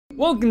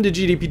Welcome to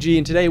GDPG,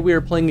 and today we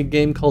are playing a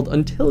game called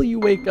Until You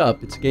Wake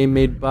Up. It's a game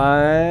made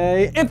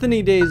by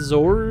Anthony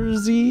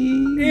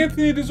DeZorzi.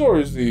 Anthony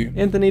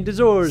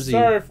DeZorzi.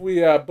 Sorry if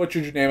we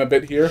butchered your name a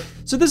bit here.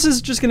 So this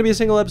is just going to be a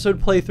single episode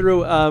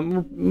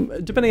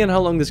playthrough. Depending on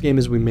how long this game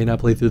is, we may not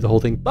play through the whole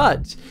thing,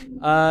 but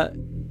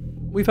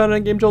we found it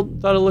on Game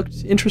Jolt, thought it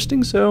looked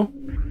interesting, so...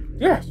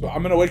 Yeah, so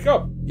I'm going to wake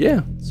up.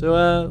 Yeah,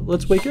 so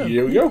let's wake up.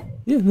 Here we go.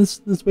 Yeah,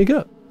 let's wake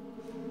up.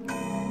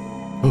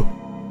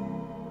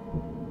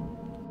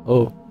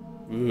 Oh.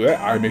 Ooh,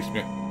 that eye makes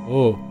me...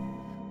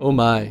 Oh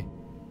my.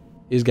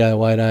 He's got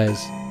wide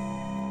eyes.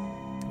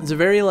 It's a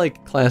very,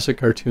 like, classic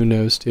cartoon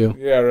nose, too.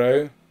 Yeah,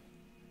 right?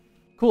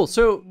 Cool,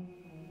 so...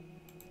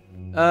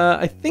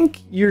 I think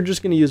you're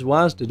just going to use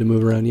WASD to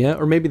move around, yeah?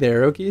 Or maybe the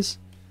arrow keys?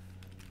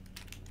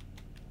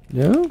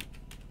 No?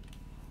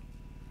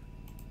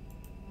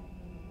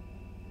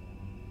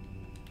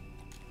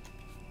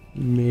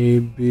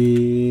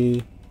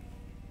 Maybe...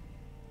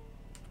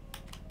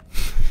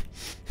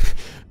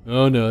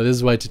 Oh no, this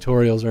is why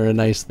tutorials are a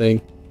nice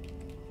thing.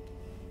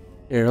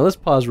 Here, let's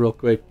pause real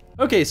quick.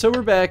 Okay, so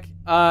we're back.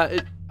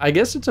 I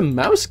guess it's a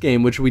mouse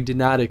game, which we did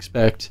not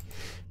expect.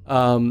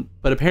 But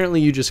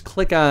apparently you just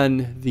click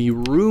on the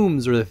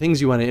rooms or the things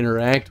you want to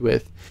interact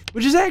with,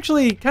 which is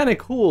actually kind of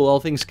cool,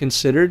 all things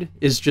considered.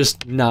 Is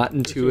just not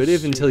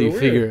intuitive until you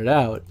figure it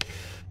out.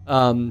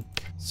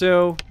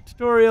 So,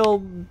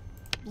 tutorial,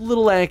 a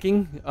little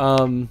lacking.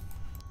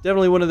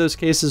 Definitely one of those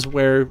cases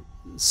where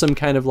some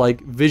kind of like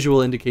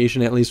visual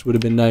indication at least would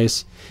have been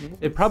nice.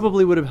 It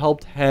probably would have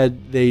helped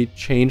had they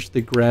changed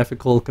the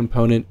graphical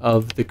component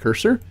of the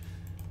cursor.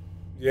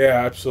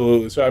 Yeah,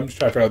 absolutely. So I'm just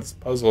trying to figure out this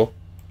puzzle.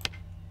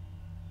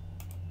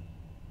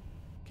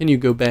 Can you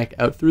go back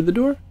out through the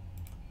door?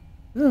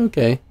 Oh,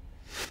 okay.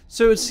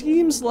 So it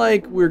seems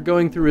like we're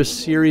going through a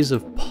series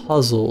of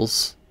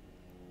puzzles.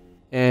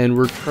 And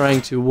we're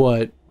trying to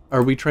what?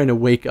 Are we trying to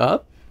wake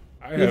up?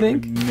 I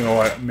have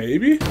no idea.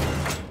 Maybe?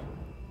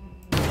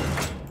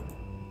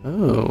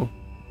 Oh.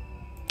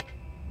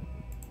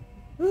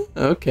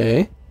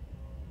 Okay.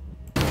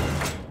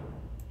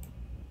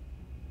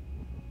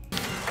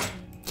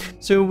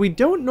 So we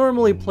don't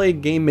normally play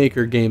Game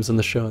Maker games on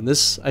the show, and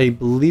this, I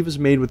believe, is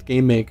made with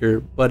Game Maker,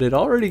 but it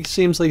already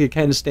seems like it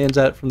kind of stands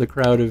out from the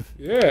crowd of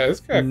it's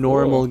kind of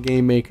normal cool.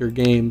 Game Maker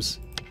games.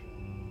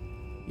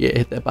 Yeah,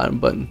 hit that bottom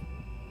button.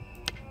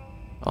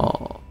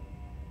 Oh.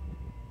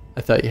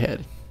 I thought you had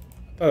it.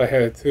 I thought I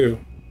had it too.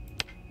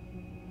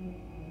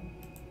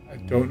 I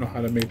don't know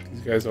how to make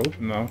these guys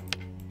open, though.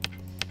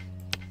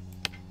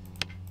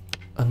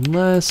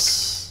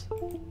 Unless...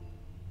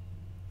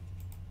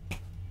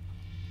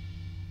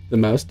 the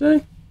mouse die?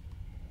 Do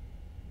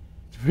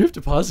we have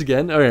to pause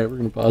again? Alright, we're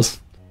gonna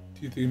pause.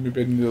 Do you think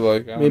maybe I need to,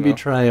 like, I don't Maybe know.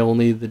 try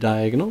only the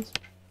diagonals?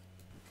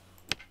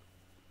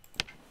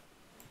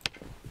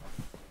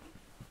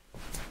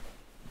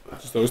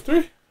 Just those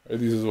three? Or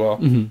these as well?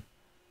 Mm-hmm.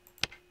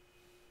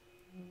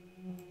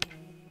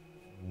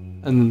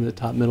 And then the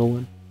top middle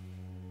one.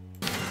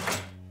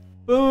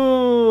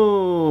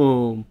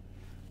 Boom!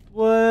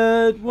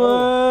 What?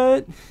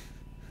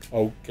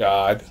 Oh,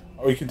 God.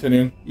 Are we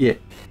continuing? Yeah.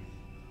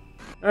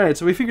 Alright,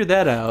 so we figured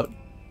that out.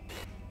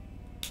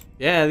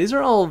 Yeah, these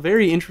are all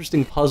very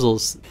interesting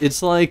puzzles.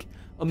 It's like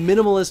a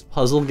minimalist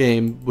puzzle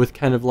game with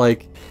kind of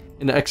like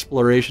an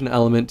exploration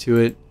element to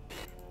it.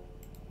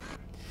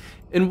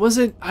 And was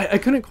it... I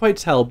couldn't quite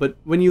tell, but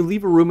when you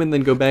leave a room and then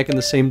go back in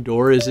the same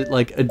door, is it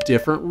like a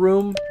different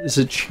room? Does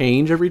it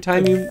change every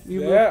time you move?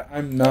 Yeah,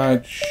 I'm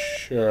not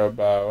sure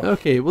about.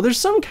 Okay, well there's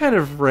some kind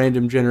of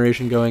random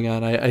generation going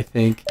on, I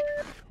think.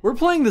 We're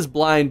playing this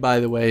blind, by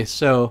the way,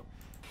 so...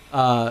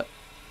 oh.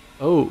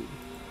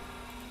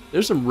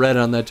 There's some red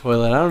on that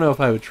toilet. I don't know if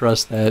I would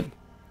trust that.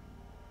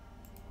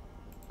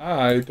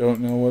 I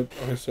don't know what...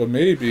 Okay, so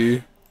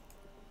maybe...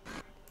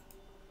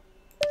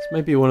 This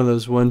might be one of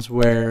those ones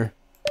where...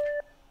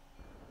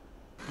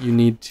 you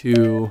need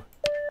to...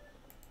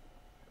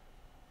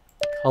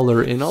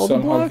 color in all the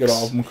blocks? Somehow get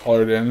all of them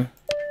colored in.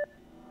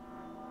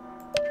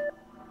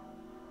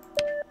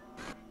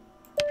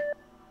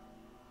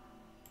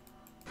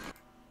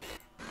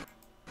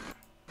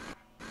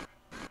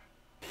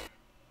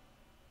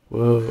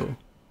 Whoa.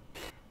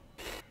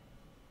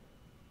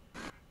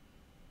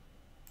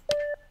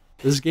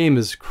 This game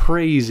is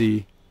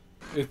crazy.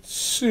 It's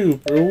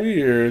super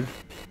weird.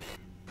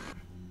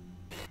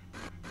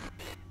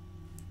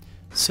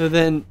 So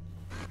then,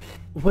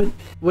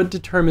 what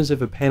determines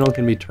if a panel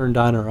can be turned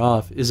on or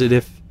off? Is it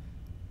if...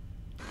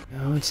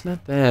 No, it's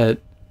not that.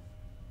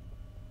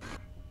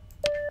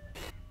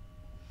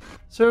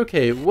 So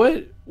okay,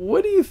 what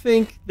do you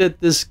think that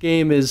this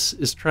game is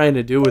trying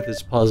to do with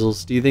its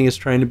puzzles? Do you think it's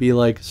trying to be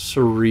like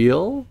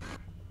surreal?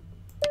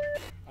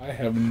 I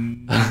have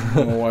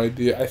no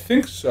idea. I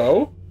think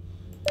so.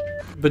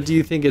 But do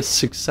you think it's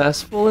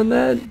successful in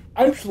that?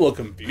 I'm just a little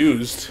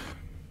confused.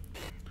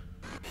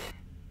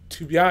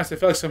 To be honest, I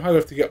feel like somehow I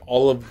have to get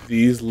all of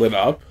these lit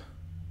up.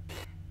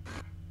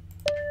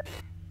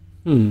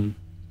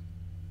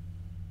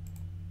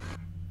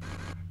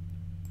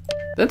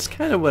 That's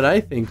kind of what I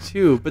think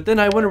too. But then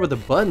I wonder what the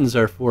buttons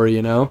are for,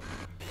 you know?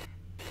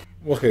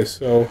 Okay,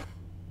 so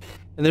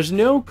And there's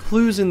no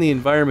clues in the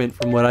environment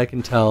from what I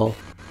can tell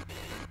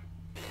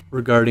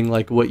regarding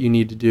like what you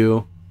need to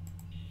do.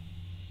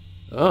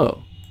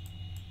 Oh.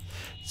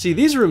 See,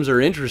 these rooms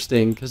are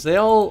interesting because they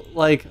all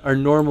like are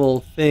normal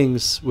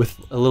things with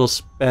a little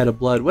spat of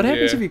blood. What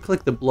happens Yeah. if you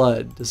click the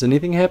blood? Does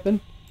anything happen?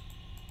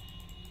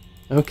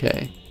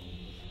 Okay.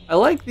 I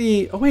like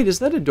the... Oh wait, is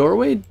that a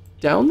doorway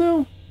down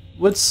though?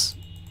 What's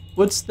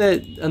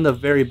that on the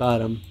very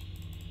bottom?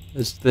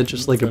 Is that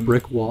just like a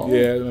brick wall?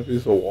 Yeah, that might be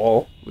just a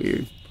wall.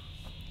 Weird.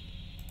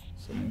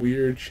 Some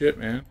weird shit,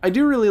 man. I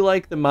do really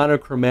like the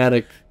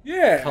monochromatic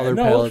color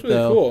no, palette it's really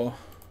though. cool.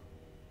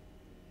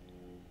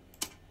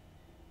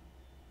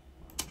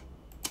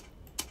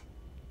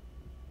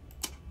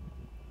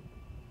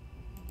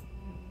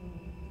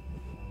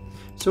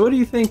 So what do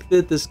you think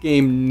that this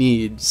game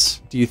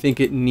needs? Do you think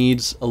it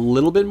needs a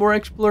little bit more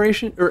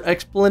exploration or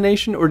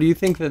explanation, or do you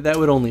think that that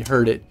would only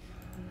hurt it?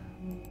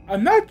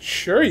 I'm not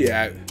sure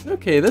yet.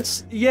 Okay,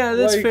 that's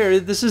Like- fair.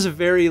 This is a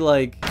very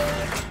like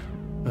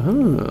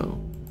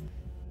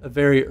a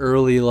very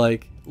early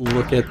like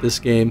look at this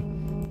game.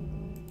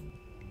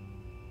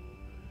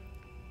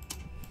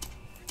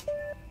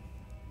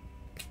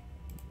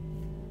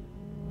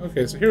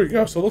 Okay, so here we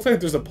go. So it looks like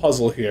there's a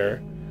puzzle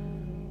here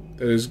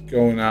that is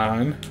going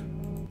on.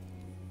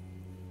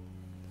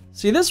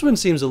 See, this one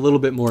seems a little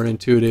bit more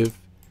intuitive.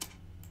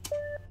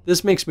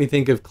 This makes me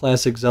think of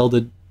classic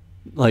Zelda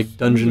like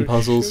dungeon There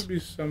puzzles. should be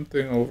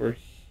something over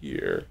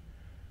here.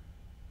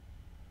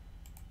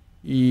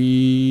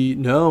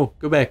 No,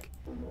 go back.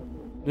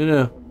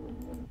 No.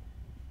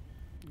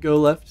 Go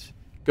left.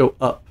 Go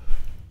up.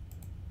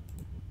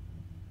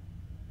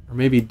 Or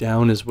maybe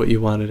down is what you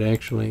wanted,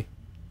 actually.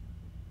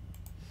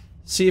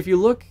 See, if you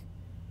look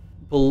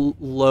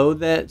below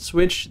that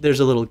switch, there's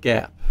a little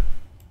gap.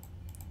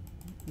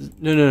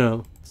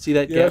 No. See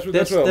that Yeah, gap?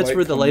 that's where the light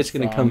where the light's comes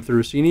going to come from.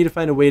 through. So you need to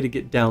find a way to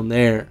get down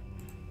there.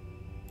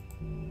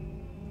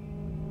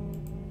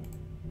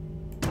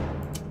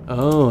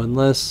 Oh,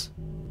 unless...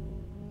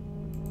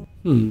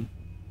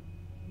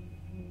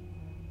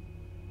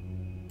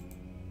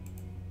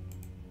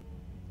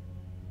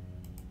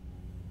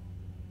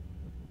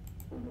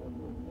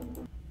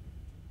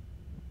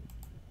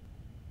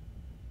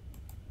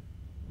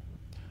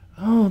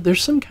 Oh,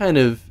 there's some kind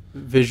of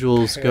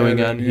visuals going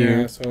on Pattern, here.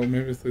 Yeah, so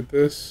maybe it's like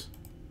this.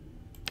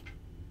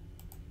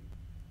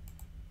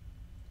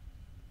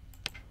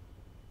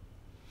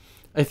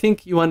 I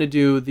think you want to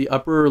do the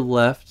upper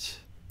left,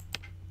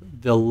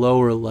 the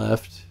lower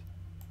left,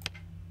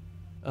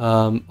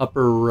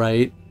 upper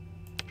right,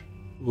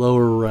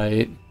 lower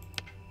right,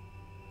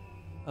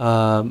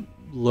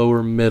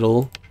 lower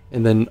middle,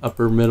 and then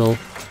upper middle.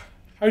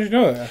 How'd you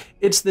know that?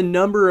 It's the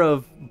number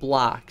of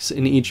blocks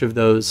in each of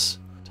those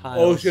tiles.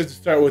 Oh, she has to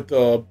start with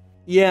the...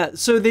 Yeah,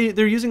 so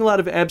they're using a lot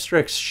of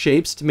abstract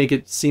shapes to make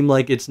it seem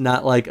like it's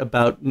not like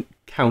about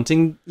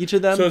counting each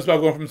of them. So it's about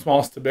going from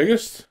smallest to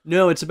biggest?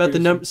 No, it's about the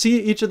number. See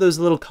each of those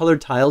little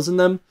colored tiles in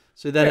them?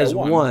 So that Yeah, has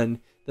one. one.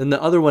 Then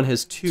the other one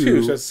has two.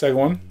 Two, so that's the second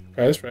one.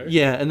 Price, right?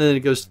 Yeah, and then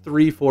it goes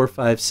 3, 4,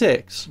 5,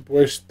 6.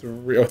 Where's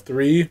three? Oh,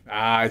 three?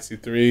 Ah, I see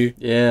 3,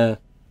 Yeah.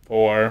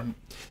 4.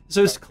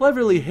 So it's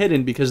cleverly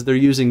hidden because they're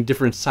using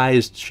different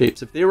sized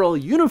shapes. If they were all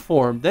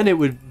uniform, then it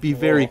would be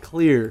very Cool.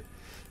 clear.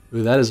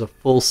 Ooh, that is a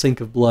full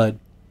sink of blood.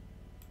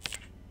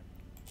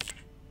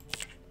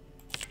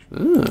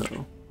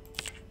 Oh.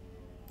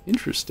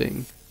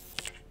 Interesting.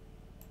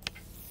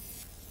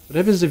 What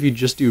happens if you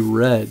just do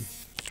red?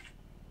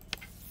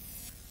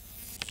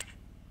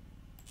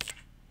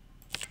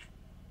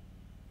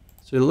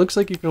 So it looks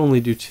like you can only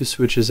do 2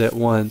 switches at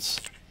once.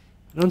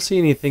 I don't see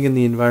anything in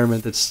the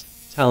environment that's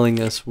telling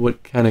us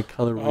what kind of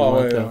color we Oh,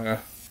 want, wait, though. yeah.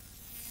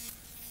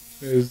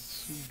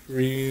 Is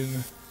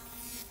green...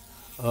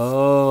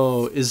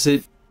 Oh, is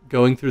it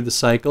going through the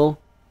cycle?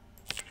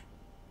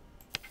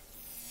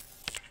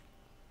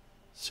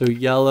 So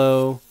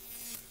yellow,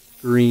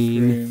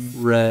 green,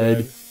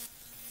 red,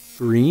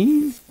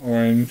 green?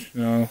 orange,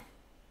 no.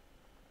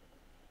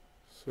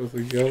 So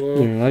the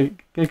yellow... Here, I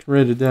can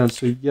write it down.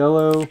 So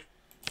yellow,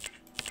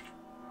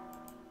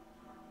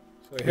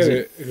 So I hit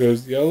it. It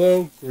goes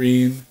yellow,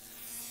 green,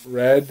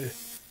 red,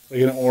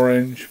 like an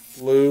orange,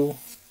 blue,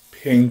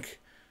 pink,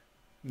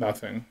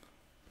 nothing.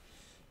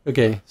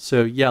 okay,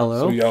 so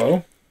yellow, So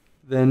yellow,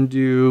 then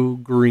do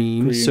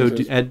green, Green so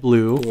says add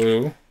blue,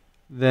 blue,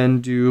 then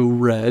do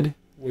red,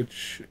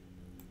 which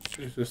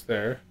is just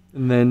there.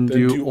 and then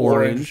Then do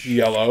orange,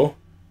 yellow,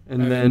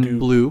 and and then do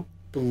blue,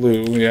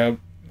 blue, yeah.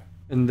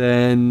 and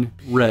then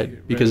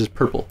red, because red. it's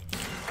purple.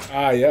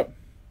 Ah, yep.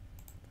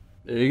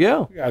 There you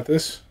go. We got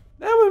this.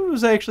 That one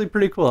was actually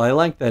pretty cool. I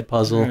like that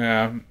puzzle.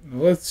 Yeah.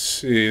 Let's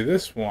see.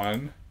 This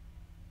one.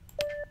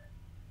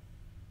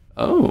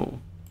 Oh.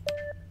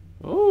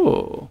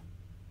 Oh.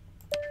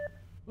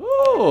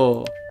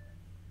 Oh.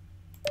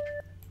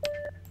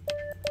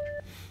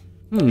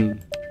 Hmm.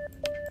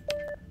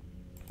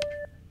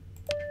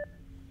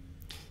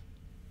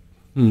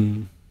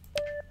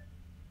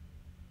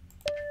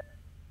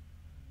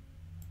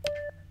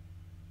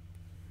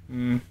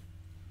 Yeah,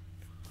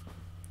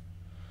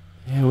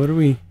 what are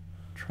we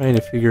trying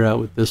to figure out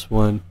with this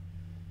one?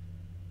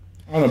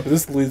 I don't know, but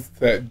this leads to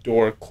that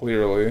door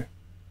clearly.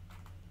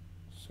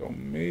 So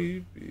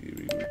maybe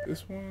we do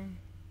this one,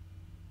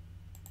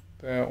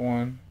 that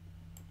one,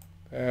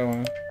 that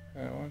one,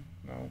 that one.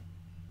 No.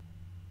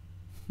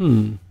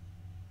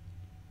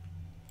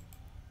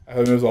 I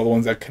think those are all the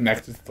ones that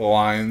connected to the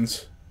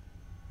lines.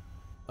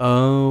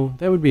 Oh,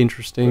 that would be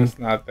interesting. But it's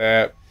not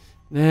that.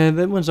 Nah,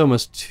 that one's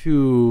almost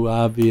too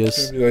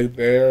obvious. Maybe like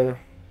there,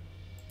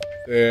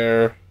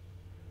 there,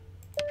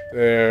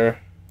 there,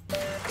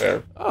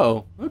 there.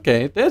 Oh,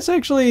 okay. That's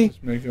actually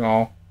Just making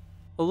all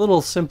a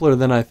little simpler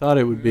than I thought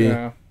it would be.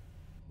 Yeah.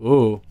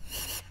 Ooh.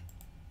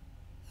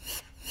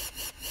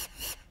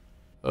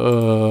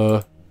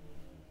 Oh,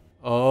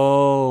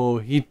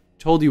 he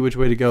told you which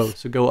way to go,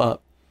 so go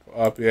up.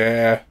 Up,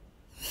 yeah.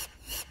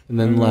 And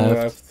then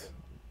left.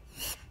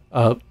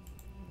 Up.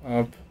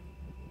 Up.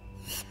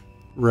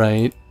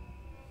 Right.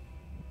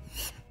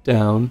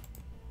 Down.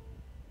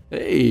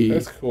 Hey.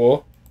 That's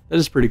cool. That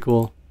is pretty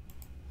cool.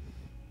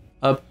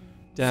 Up,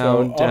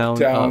 down, so down, up,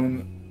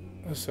 down.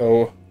 Up.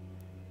 So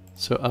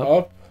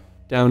up,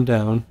 down,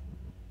 down.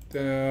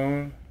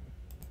 Down.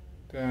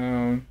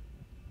 Down.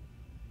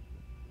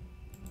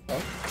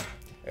 Up.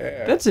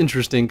 Yeah. That's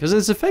interesting, because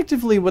it's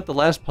effectively what the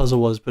last puzzle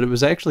was, but it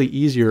was actually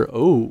easier.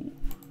 Oh.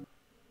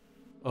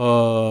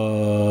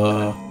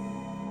 Oh.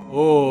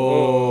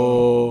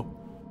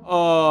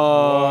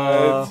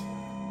 What?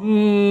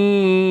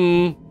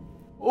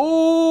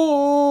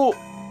 Oh.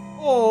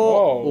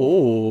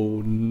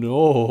 Oh,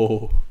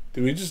 no.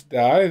 Did we just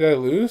die? Did I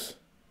lose?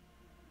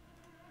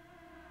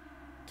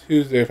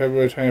 Tuesday,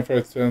 February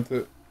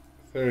 21st,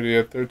 30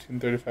 at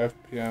 13:35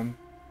 p.m.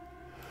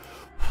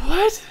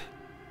 What?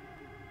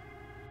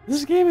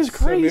 This game is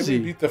crazy. So maybe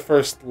we beat the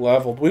first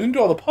level, but we didn't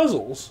do all the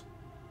puzzles.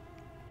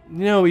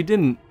 No, we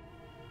didn't.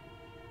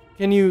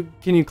 Can you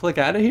click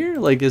out of here?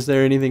 Like, is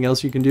there anything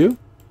else you can do?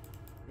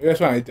 Maybe that's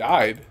when I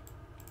died.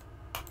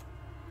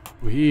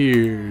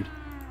 Weird.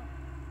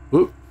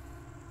 Whoop.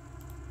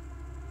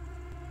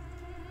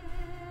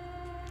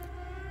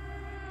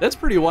 That's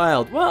pretty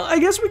wild. Well, I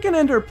guess we can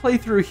end our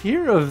playthrough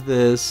here of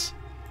this.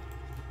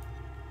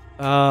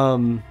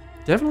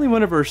 Definitely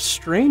one of our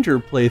stranger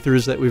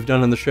playthroughs that we've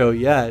done on the show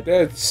yet.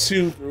 That's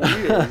super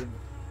weird.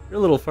 You're a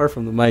little far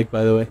from the mic,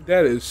 by the way.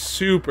 That is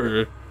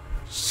super,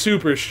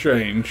 super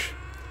strange.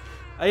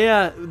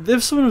 Yeah,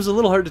 this one was a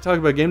little hard to talk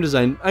about game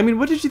design. I mean,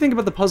 what did you think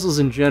about the puzzles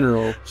in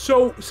general?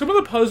 So, some of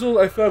the puzzles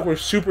I feel like were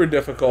super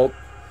difficult.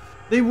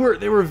 They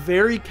were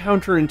very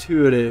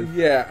counterintuitive.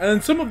 Yeah,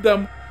 and some of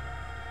them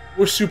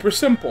were super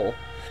simple.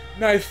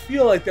 Now, I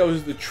feel like that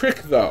was the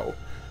trick, though.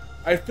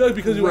 I feel like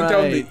because we went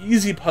down the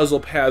easy puzzle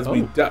paths,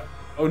 we died.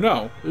 Oh,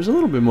 no. There's a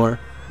little bit more.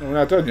 No, we're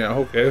not done yet.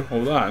 Okay,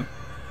 hold on.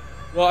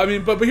 Well, I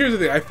mean, but here's the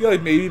thing. I feel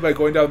like maybe by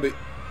going down the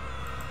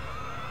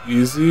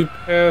easy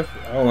path...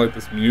 I don't like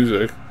this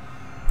music.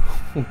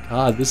 Oh,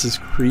 God, this is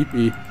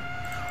creepy.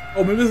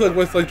 Oh, maybe it's like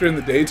what's like during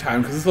the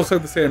daytime, because this looks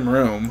like the same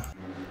room.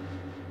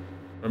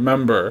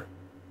 Remember.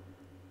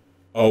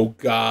 Oh,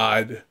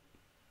 God.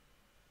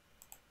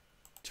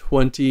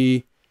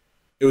 20...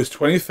 It was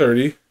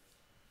 2030.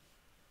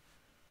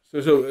 So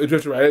you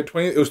have to write it.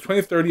 It was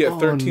 2030 at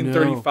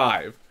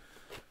 13:35.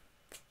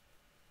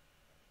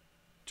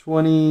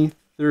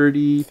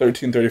 2030.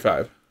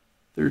 13:35.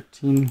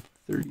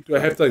 13:30. Do I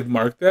have to like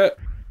mark that?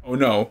 Oh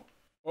no.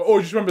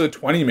 Or just remember the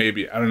 20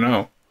 maybe. I don't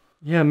know.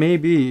 Yeah,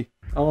 maybe.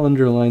 I'll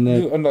underline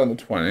that. Just underline the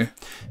 20.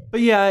 But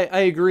yeah,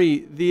 I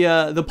agree.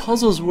 The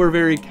puzzles were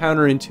very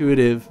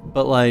counterintuitive,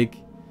 but like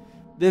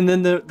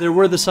then there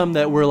were some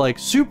that were like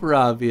super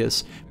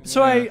obvious.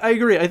 So I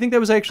agree. I think that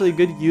was actually a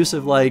good use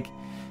of like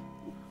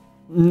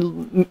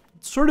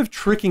sort of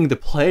tricking the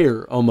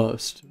player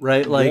almost,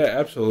 right? Like, yeah,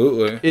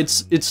 absolutely.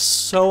 It's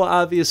so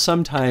obvious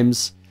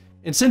sometimes,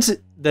 and since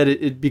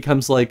it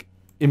becomes like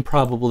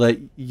improbable that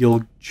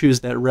you'll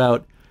choose that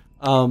route,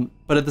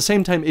 but at the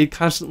same time it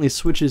constantly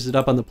switches it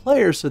up on the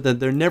player so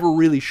that they're never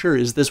really sure,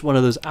 is this one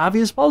of those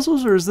obvious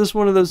puzzles or is this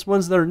one of those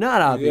ones that are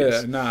not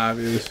obvious? Yeah, not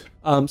obvious.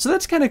 So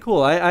that's kind of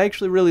cool. I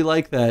actually really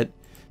like that.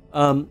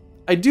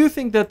 I do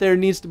think that there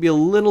needs to be a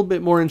little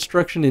bit more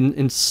instruction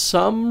in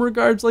some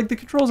regards. Like the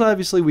controls,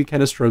 obviously, we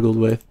kind of struggled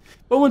with.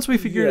 But once we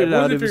figured it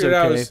out, it was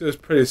okay. It was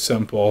pretty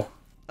simple.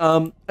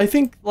 I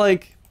think,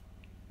 like...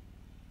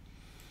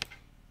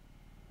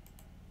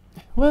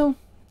 Well,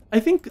 I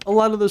think a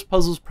lot of those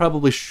puzzles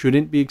probably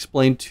shouldn't be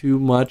explained too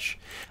much.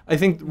 I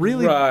think,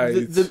 really,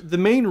 the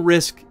main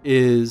risk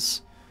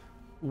is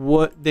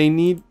what they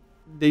need...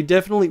 They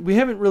definitely... We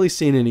haven't really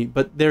seen any,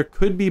 but there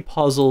could be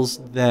puzzles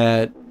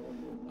that...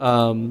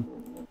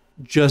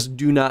 just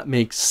do not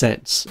make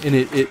sense, and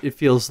it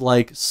feels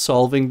like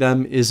solving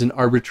them is an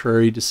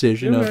arbitrary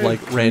decision of like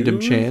random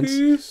chance.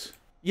 These?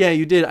 Yeah,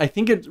 you did. I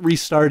think it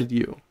restarted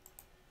you.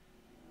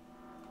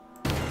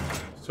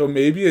 So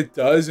maybe it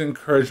does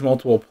encourage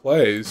multiple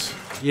plays.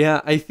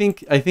 Yeah, I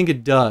think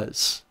it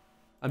does.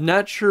 I'm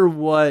not sure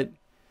what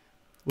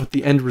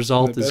the end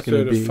result is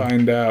going to be. To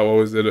find out, what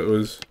was it? It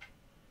was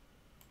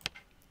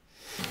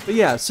But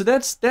yeah, so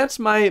that's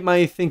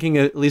my thinking,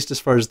 at least as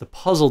far as the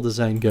puzzle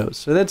design goes.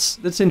 So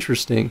that's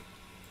interesting.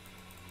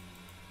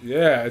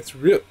 Yeah, it's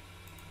real.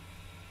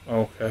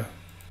 Okay.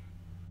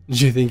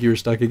 Did you think you were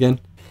stuck again?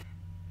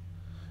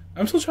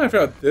 I'm still trying to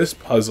figure out this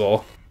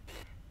puzzle.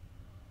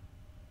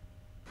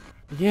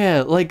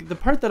 Yeah, like the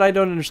part that I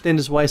don't understand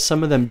is why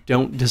some of them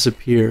don't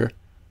disappear.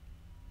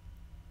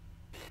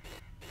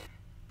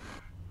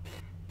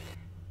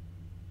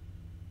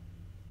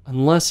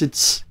 Unless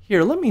it's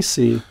here, let me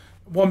see.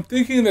 Well, I'm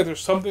thinking that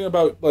there's something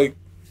about like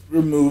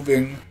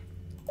removing.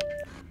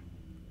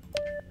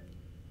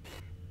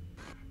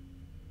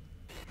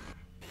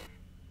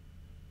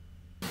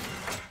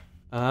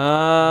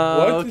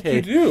 What okay.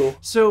 did you do?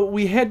 So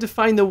we had to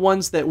find the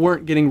ones that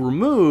weren't getting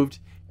removed,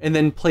 and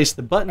then place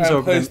the buttons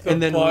over them,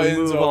 and then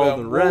remove all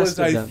the rest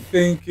of them. What was I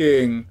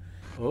thinking?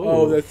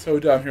 Oh, that's so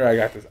dumb. Here, I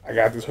got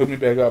this. Hook me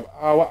back up.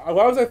 Why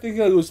was I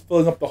thinking it was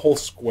filling up the whole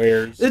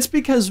squares? It's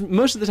because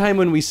most of the time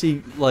when we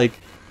see, like,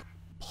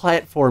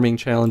 platforming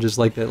challenges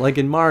like that, like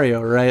in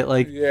Mario, right?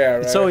 Like, yeah,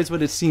 right. It's always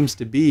what it seems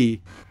to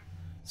be.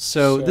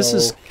 So this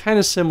is kind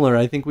of similar.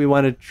 I think we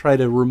want to try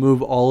to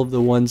remove all of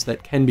the ones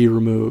that can be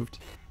removed.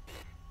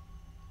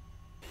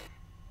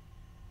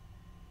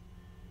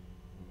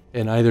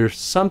 And either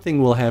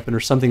something will happen or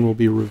something will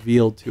be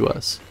revealed to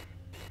us.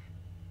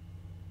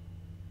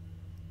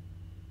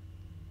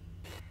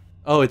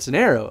 Oh, it's an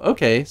arrow.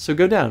 Okay, so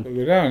go down.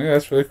 Go down. Yeah,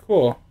 that's really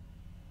cool.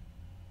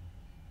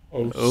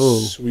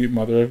 Oh, sweet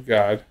mother of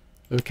God.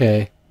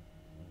 Okay.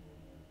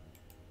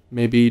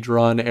 Maybe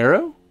draw an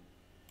arrow?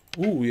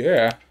 Ooh,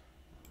 yeah.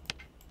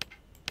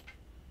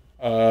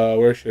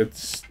 Where should it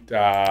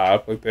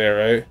stop? Like there,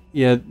 right?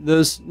 Yeah,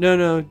 those...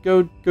 No,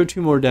 go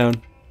 2 more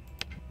down.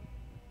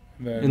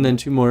 And then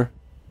 2 more.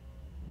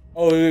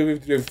 Oh, we have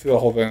to do the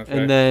whole thing.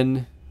 And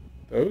then...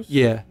 Those?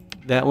 Yeah,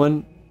 that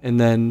one. And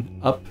then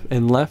up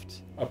and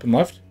left. Up and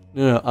left?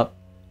 No, up.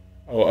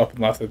 Oh, up and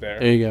left there.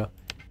 There you go.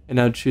 And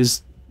now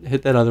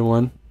hit that other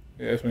one.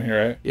 Yeah, this one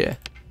here, right? Yeah.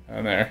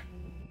 And there.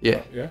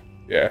 Yeah. Yeah?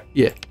 Yeah.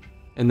 Yeah.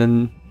 And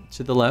then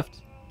to the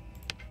left.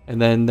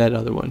 And then that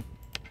other one.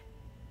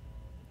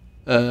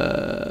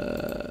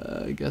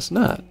 I guess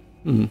not.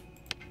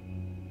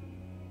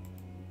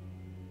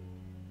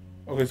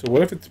 Okay, so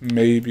what if it's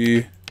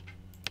maybe...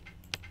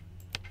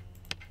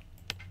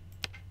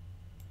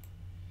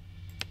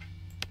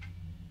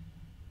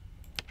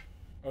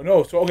 Oh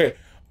no, so okay,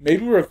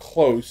 maybe we're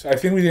close. I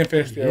think we didn't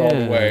finish the arrow all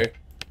the way.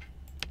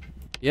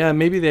 Yeah,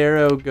 maybe the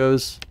arrow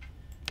goes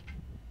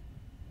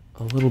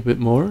a little bit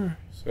more.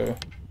 So...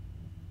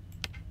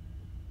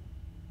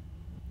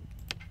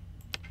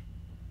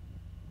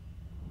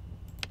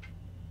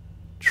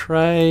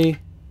 Try...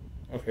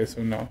 Okay,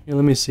 so no. Here,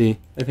 let me see.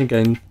 I think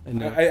I know.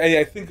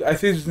 I think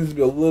it just needs to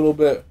be a little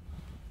bit...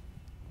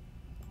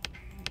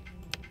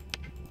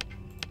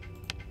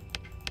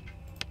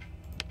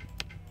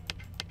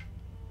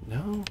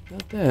 No,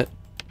 not that.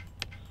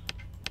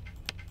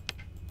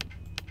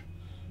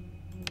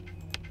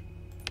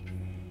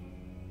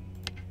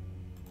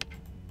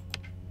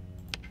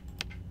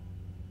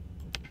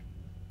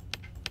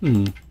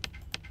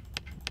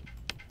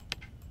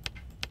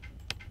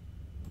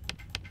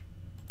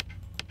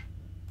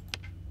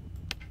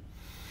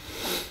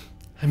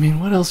 I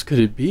mean, what else could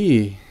it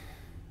be?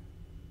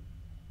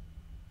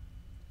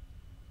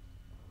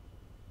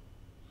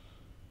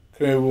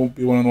 Maybe it won't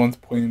be one of the ones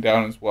pointing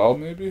down as well,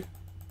 maybe? You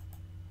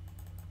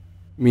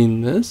mean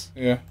this?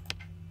 Yeah.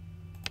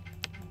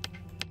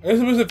 I guess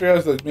it was if I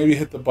like maybe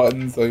hit the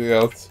buttons like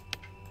else.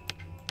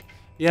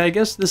 Yeah, I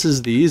guess this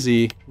is the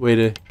easy way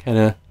to kind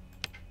of...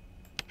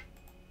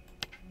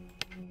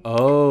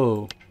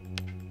 Oh.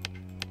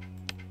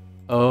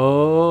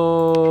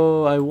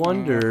 Oh, I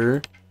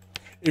wonder...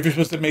 If you're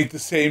supposed to make the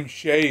same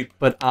shape.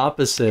 But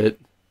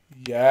opposite.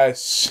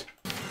 Yes.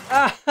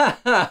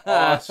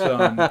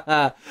 Awesome.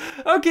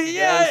 Okay,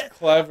 yeah. That's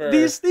clever.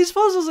 These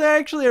puzzles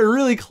actually are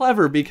really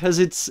clever because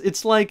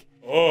it's like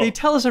they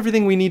tell us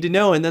everything we need to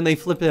know and then they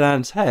flip it on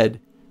its head.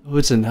 Oh,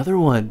 it's another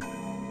one.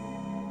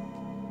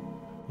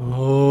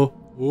 Oh,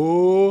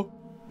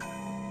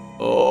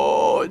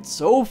 it's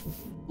so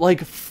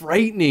like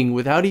frightening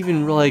without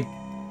even like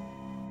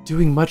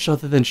doing much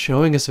other than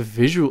showing us a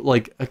visual,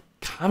 like a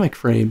comic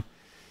frame.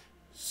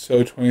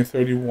 So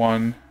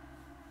 2031.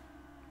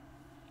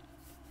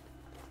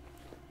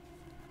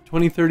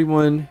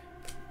 2031.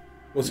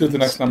 We'll see what the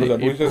next number is. I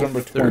believe it's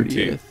number 20.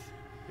 30th.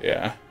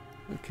 Yeah.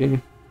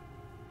 Okay.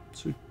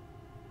 So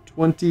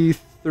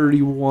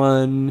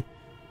 2031.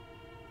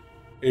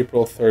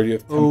 April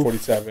 30th,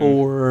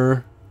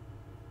 10:47.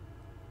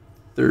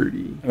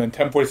 4:30. And then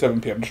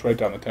 10:47 p.m. Just write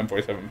down the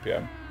 10:47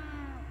 p.m.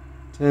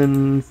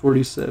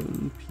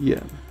 10:47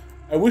 p.m.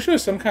 I wish there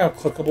was some kind of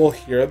clickable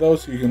here though,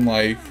 so you can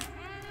like.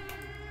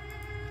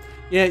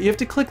 Yeah, you have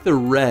to click the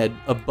red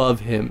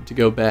above him to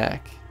go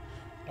back.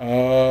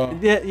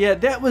 Yeah,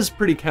 that was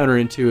pretty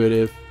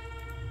counterintuitive.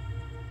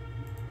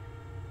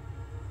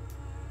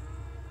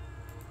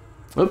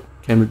 Oh,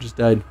 camera just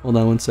died. Hold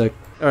on one sec.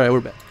 All right,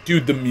 we're back.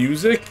 Dude, the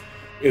music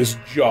is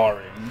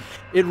jarring.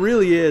 It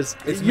really is.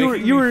 It's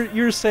You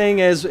were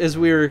saying as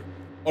we were.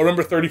 Oh,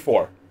 number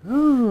 34.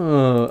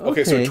 Oh,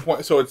 okay. So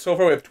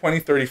far we have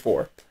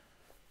 2034.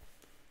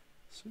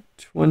 So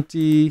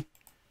 20.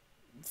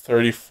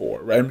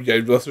 34. Right? Yeah,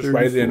 let's just 34.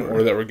 write it in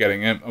order that we're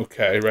getting it.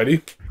 Okay,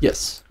 ready?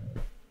 Yes.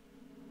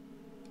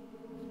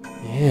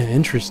 Yeah,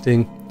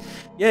 interesting.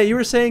 Yeah, you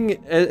were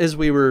saying as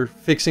we were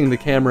fixing the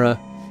camera,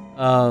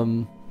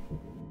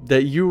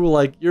 that you were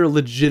like, you're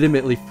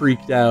legitimately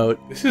freaked out.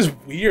 This is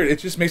weird. It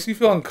just makes me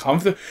feel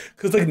uncomfortable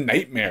because like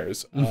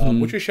nightmares.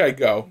 Which way should I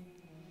go?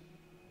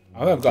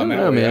 I don't think I've gone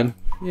that way, man.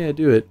 Yeah,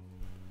 do it.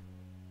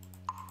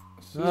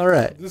 So all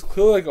right. This is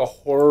clearly like a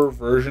horror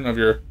version of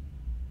your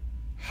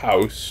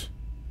house.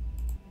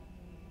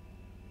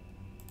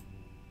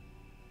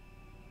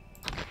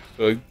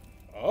 So, like,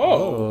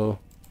 oh.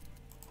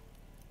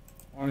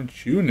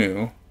 Aren't you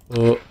new?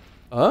 Oh.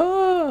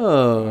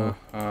 Oh.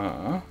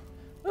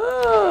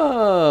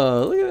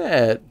 Oh, look at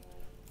that.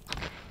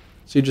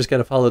 So you just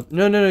gotta follow.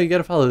 No, you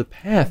gotta follow the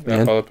path,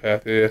 man. Follow the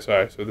path. Yeah,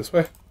 sorry. So this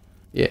way?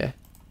 Yeah.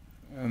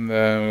 And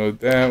then we go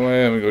that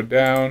way, and we go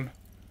down.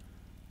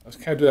 I was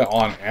kind of doing that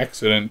on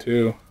accident,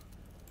 too.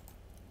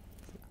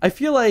 I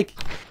feel like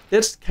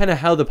that's kind of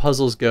how the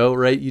puzzles go,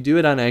 right? You do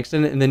it on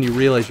accident, and then you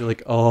realize you're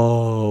like,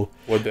 oh,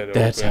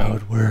 that's how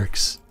it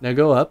works. Now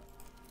go up.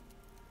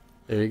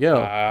 There you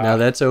go. Now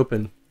that's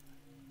open.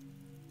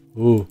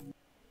 Ooh.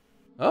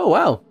 Oh,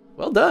 wow.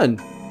 Well done.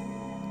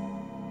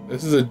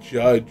 This is a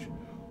judge.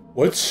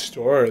 What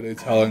story are they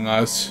telling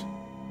us?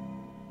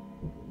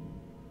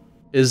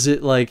 Is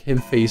it like him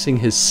facing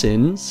his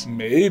sins?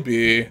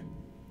 Maybe.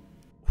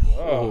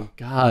 Oh,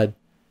 God.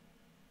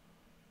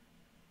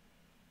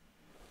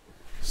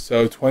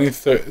 So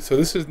 2030. So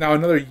this is now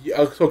another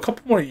year. So a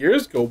couple more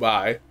years go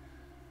by.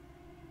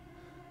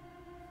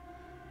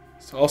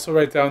 So also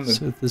write down the.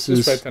 So this just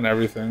is write down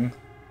everything.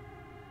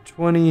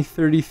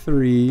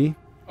 2033.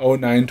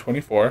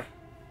 0924.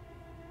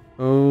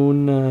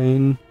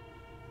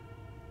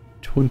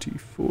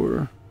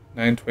 0924.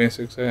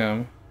 9:26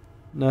 a.m.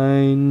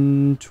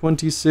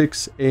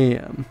 9:26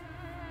 a.m.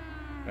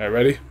 All right,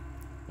 ready?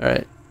 All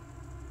right.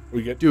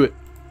 We get do it.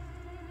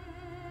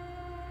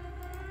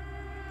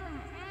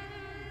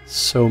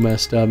 So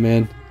messed up,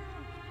 man.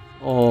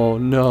 Oh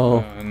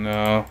no.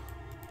 No.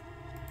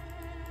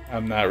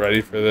 I'm not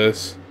ready for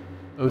this.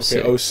 06.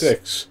 Okay,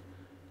 06.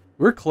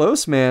 We're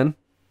close, man.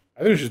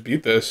 I think we should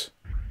beat this.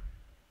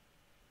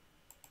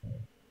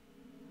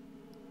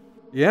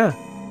 Yeah,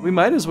 we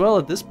might as well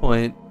at this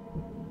point.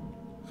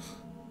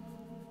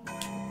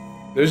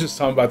 There's just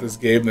something about this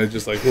game that's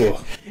just like, ooh.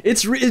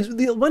 It's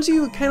once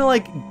you kind of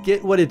like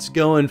get what it's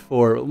going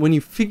for, when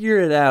you figure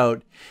it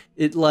out,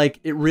 it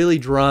really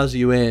draws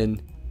you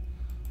in.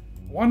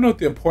 I want to know what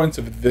the importance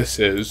of this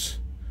is.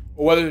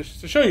 Or whether it's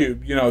to show you,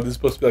 this is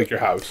supposed to be like your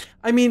house.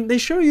 I mean, they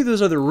show you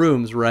those other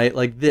rooms, right?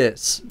 Like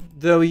this.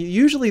 Though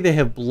usually they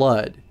have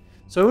blood.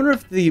 So I wonder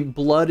if the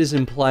blood is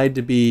implied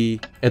to be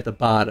at the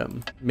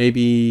bottom.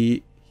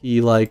 Maybe he,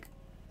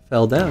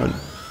 fell down.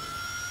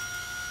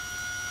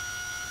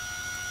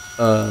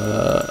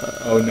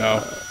 Oh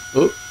no.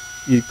 Oh,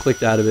 you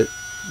clicked out of it.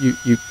 You.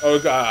 Oh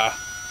god.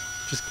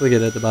 Just click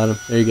it at the bottom.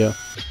 There you go.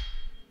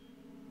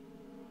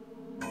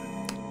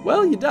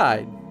 Well, you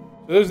died.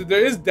 So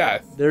there is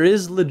death. There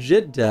is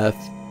legit death.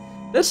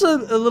 That's a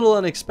little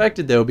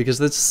unexpected, though, because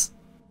that's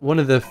one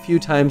of the few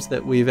times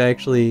that we've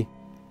actually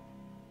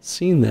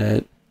seen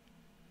that.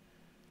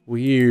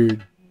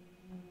 Weird.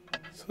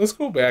 So let's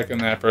go back in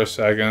that for a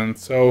second.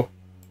 So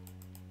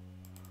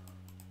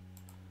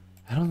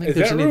I don't think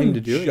there's anything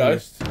to do.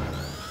 Just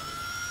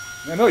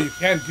no, you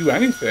can't do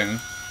anything.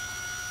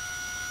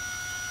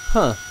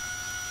 Huh.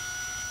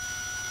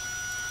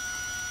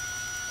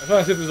 I just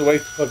want to see if there's a way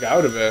to click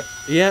out of it.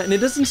 Yeah, and it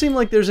doesn't seem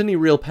like there's any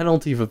real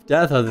penalty of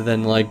death other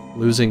than,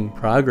 losing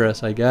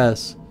progress, I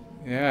guess.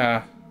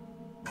 Yeah.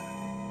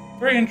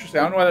 Very interesting.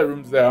 I don't know why that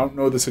room's there. I don't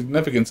know the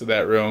significance of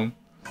that room.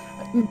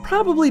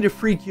 Probably to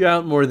freak you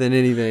out more than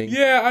anything.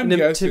 Yeah, I'm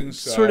guessing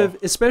so. Sort of,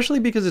 especially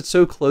because it's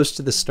so close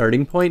to the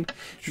starting point.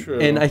 True.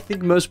 And I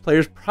think most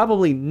players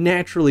probably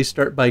naturally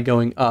start by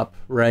going up,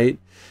 right?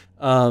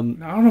 Now, I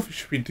don't know if we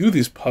should redo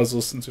these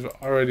puzzles since we've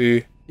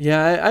already...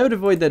 Yeah, I would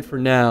avoid that for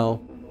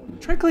now.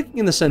 Try clicking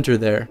in the center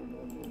there.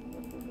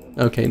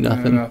 Okay,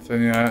 nothing.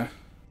 Nothing yet.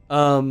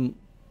 What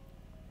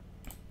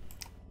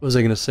was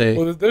I gonna say?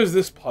 Well, there's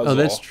this puzzle. Oh,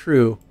 that's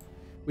true.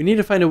 We need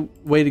to find a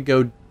way to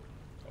go...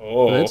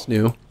 Oh, that's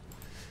new.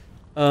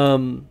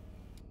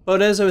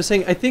 But as I was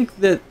saying, I think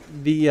that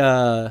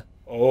the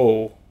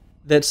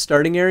that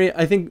starting area,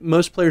 I think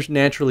most players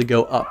naturally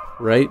go up,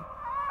 right?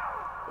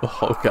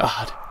 Oh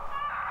god.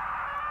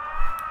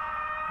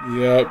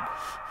 Yep.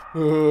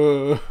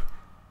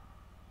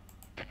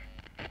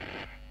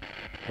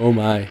 Oh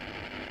my.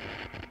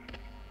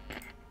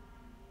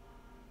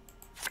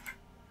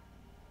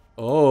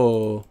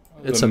 Oh,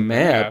 it's a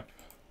map.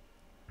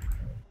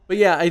 But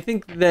yeah, I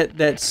think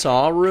that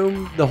saw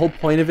room, the whole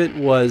point of it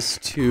was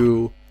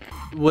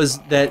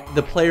that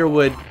the player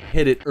would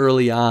hit it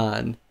early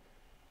on.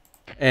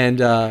 And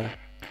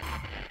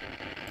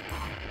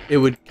it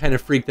would kind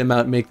of freak them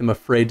out and make them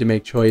afraid to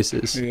make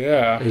choices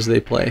Yeah. as they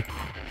play.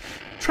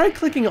 Try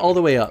clicking all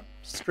the way up,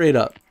 straight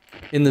up,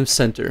 in the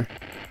center,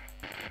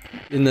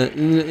 in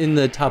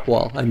the top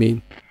wall. I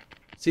mean,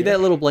 see that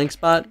little blank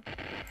spot?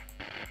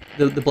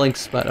 The blank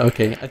spot.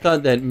 Okay, I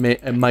thought that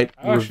it might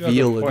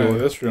reveal a door. Of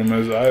this room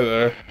is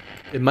either.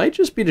 It might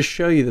just be to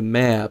show you the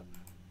map.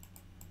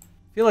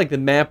 I feel like the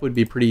map would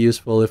be pretty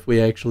useful if we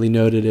actually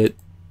noted it.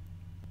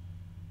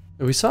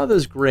 And we saw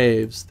those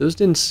graves. Those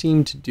didn't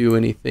seem to do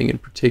anything in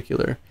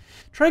particular.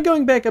 Try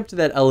going back up to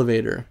that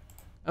elevator.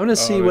 I want to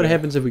see what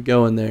happens if we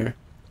go in there.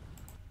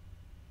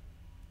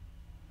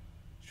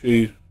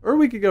 Gee. Or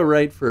we could go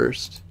right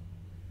first.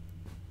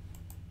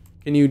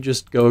 Can you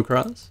just go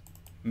across?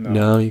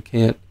 No, you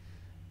can't.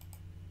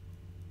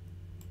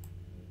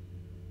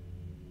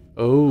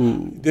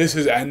 Oh. This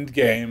is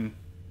endgame.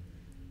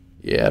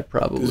 Yeah, it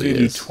probably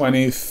This is.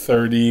 20,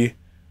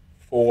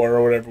 34,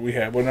 or whatever we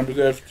have. What number is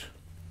that?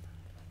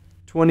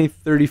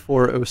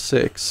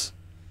 203406.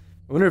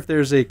 I wonder if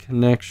there's a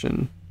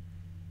connection.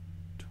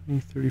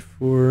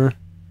 2034.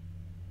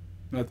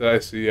 Not that I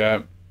see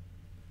yet.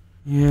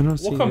 Yeah, I don't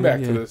see. We'll come back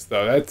to this,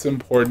 though. That's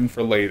important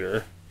for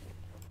later.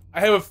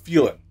 I have a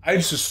feeling. I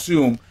just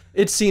assume.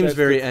 It seems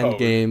very end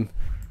game.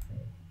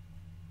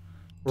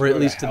 Or at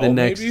least to the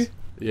next. Maybe?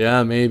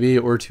 Yeah, maybe.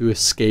 Or to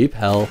escape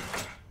hell.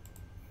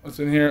 What's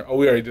in here? Oh,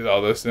 we already did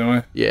all this, didn't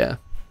we? Yeah.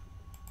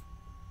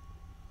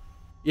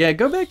 Yeah,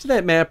 go back to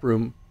that map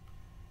room.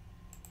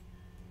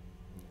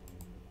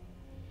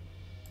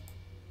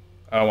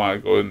 I don't want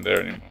to go in there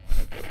anymore.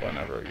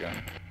 Never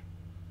again.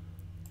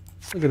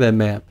 Look at that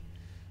map.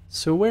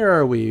 So where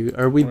are we?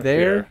 Are we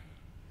there? Here.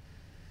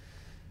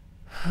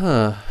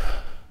 Huh.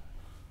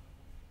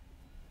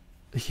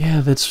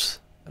 Yeah, that's...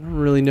 I don't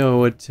really know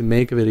what to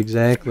make of it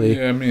exactly.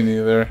 Yeah, me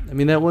neither. I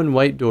mean, that one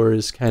white door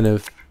is kind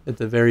of at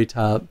the very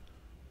top.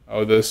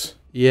 Oh, this?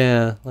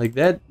 Yeah, like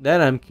that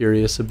I'm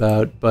curious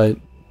about, but...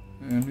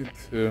 Yeah, me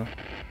too.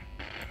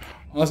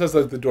 Unless that's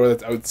like the door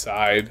that's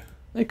outside.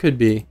 That could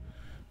be.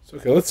 So,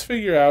 okay, let's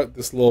figure out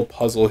this little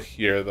puzzle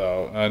here,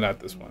 though. Not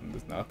this one.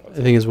 This is not a puzzle.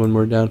 I think it's one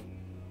more down.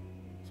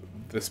 So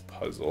this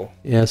puzzle.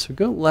 Yeah, so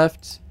go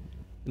left,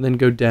 and then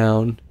go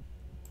down,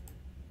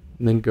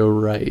 and then go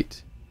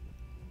right.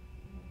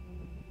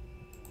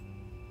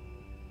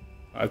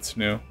 That's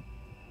new.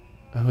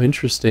 Oh,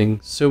 interesting.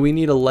 So we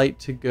need a light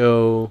to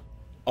go...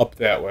 Up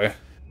that way.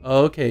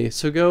 Oh, okay,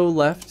 so go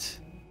left.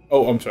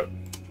 Oh, I'm sorry.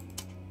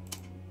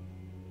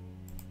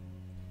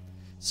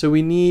 So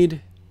we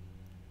need...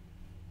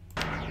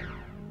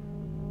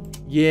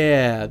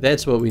 Yeah,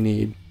 that's what we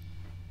need.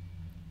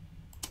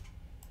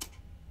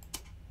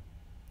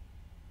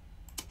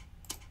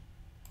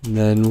 And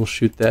then we'll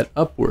shoot that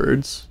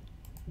upwards.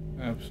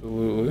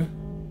 Absolutely.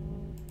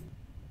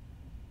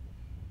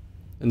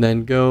 And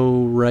then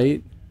go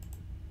right.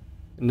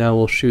 And now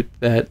we'll shoot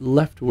that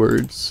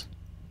leftwards.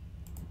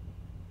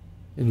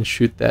 And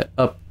shoot that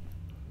up.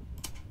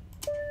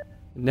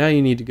 And now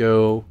you need to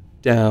go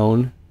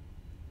down.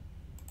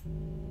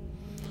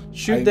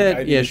 Shoot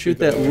shoot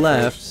that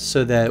left first,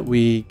 so that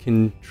we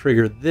can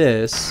trigger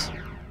this.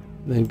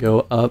 Then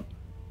go up.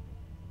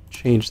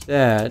 Change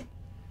that.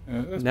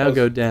 Yeah, now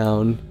go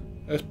down.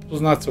 That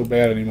puzzle's not so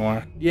bad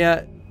anymore.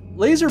 Yeah,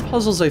 laser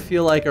puzzles I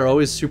feel like are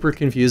always super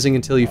confusing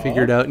until you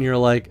figure it out and you're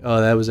like,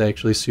 oh, that was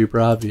actually super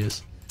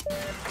obvious.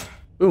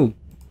 Boom.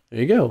 There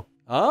you go.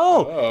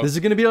 Oh, this is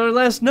going to be our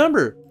last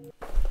number.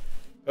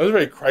 That was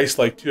very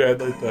Christ-like too. I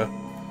had like the...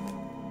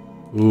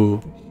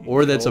 Ooh.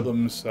 Or that's a...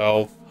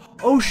 himself.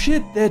 Oh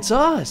shit, that's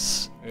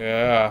us.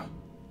 Yeah.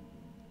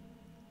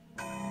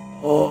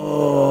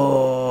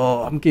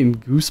 Oh, I'm getting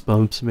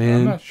goosebumps, man.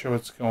 I'm not sure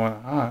what's going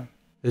on.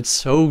 It's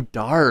so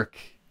dark.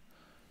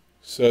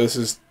 So this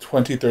is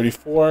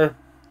 2034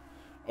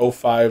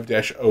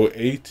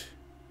 05-08.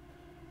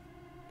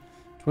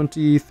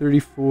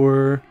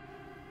 2034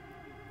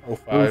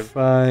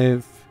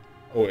 05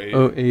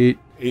 08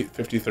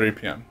 8:53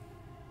 p.m.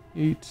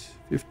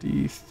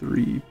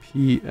 8:53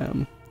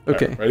 p.m.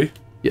 Okay. Right, ready?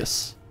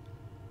 Yes.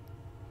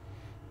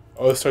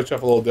 Oh, it starts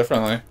off a little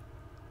differently.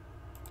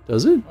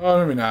 Does it?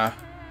 Oh, maybe not.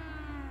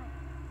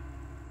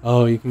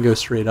 Oh, you can go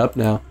straight up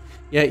now.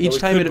 Yeah, each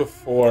time it...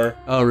 before.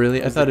 Oh,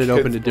 really? I thought it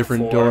opened a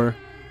different door.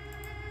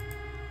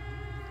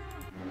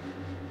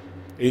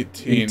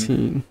 18.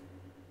 18.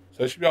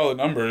 So that should be all the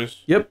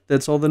numbers. Yep,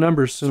 that's all the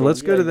numbers. So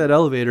let's go to that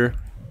elevator.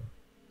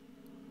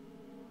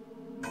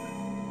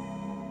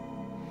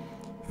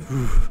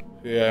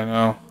 Yeah, I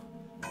know.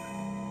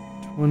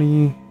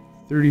 20,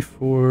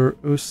 34,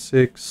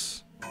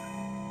 06.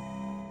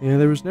 Yeah,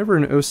 there was never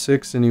an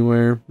 06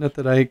 anywhere. Not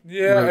that I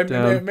wrote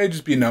down. It may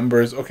just be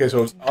numbers. Okay,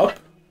 so it's up?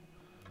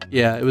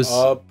 Yeah, it was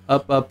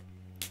up.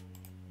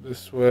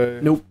 This way.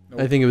 Nope.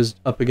 I think it was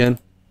up again.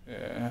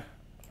 Yeah.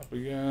 Up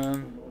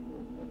again.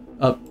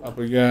 Up. Up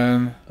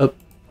again. Up.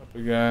 Up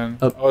again.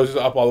 Up. Oh, it's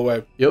just up all the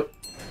way. Yep.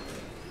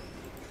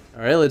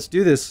 All right, let's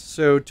do this.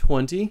 So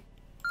 20.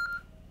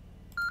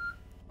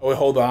 Oh, wait,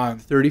 hold on.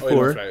 34. Oh,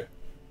 wait, that's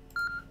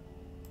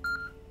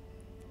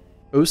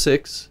right.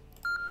 06.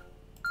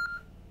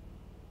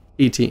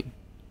 18.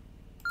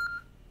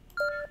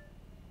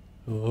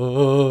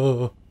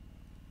 Oh.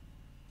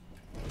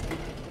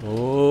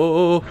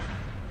 Oh.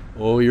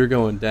 Oh, you're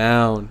going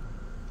down.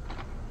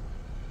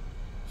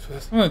 So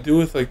that's something to do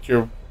with like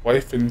your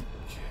wife and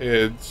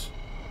kids.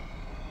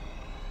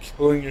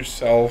 Killing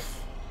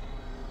yourself.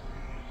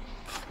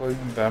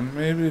 Killing them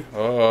maybe?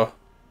 Oh.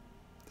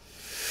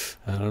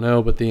 I don't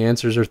know, but the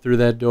answers are through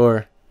that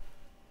door.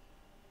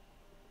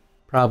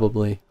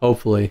 Probably.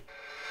 Hopefully.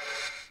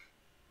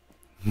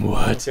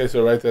 What? Okay,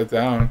 so write that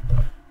down.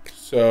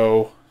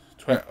 So,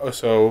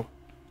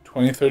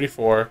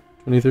 2034.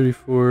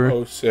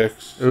 2034.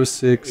 06.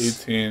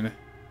 06. 18.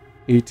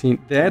 18.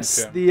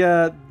 That's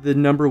the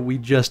number we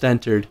just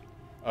entered.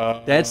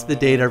 That's the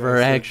date of our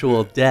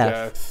actual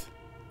death.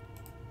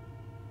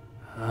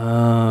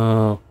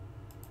 Oh.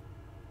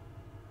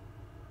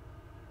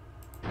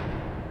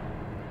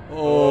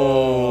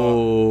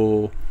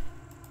 Oh.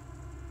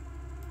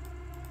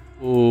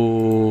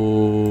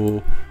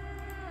 Oh.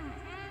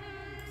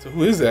 So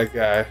who is that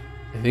guy?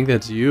 I think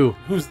that's you.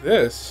 Who's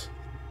this?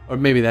 Or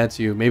maybe that's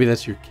you. Maybe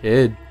that's your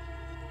kid.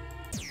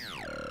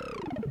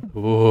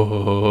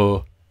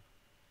 Oh.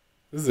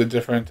 This is a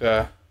different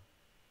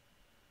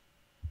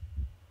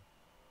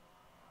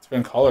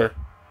color.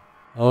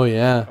 Oh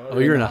yeah. Oh,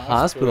 you're in a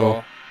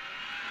hospital.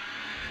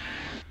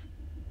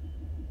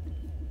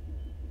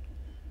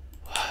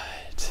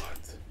 What?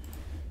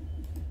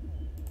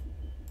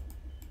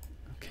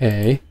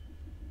 Okay.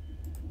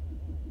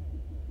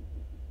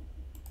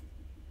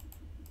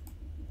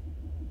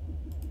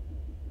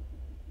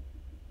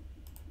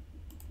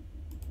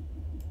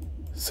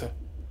 So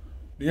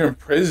you're in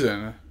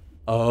prison.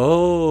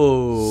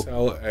 Oh.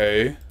 Cell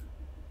A.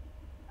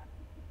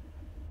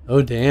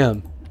 Oh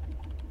damn.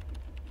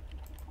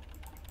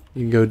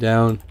 You can go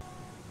down.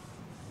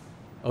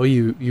 Oh,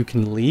 you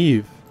can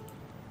leave.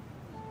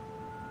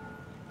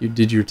 You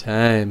did your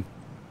time.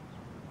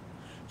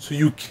 So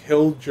you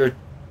killed your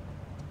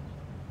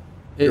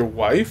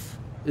wife?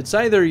 It's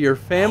either your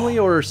family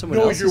or someone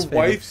else's your family.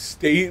 wife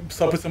stayed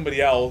up with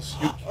somebody else.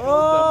 You killed them.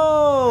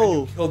 Oh! And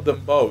you killed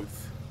them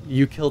both.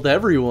 You killed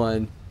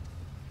everyone.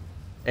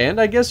 And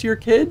I guess your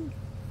kid?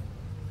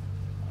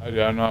 I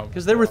don't know.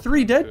 Because there were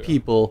 3 dead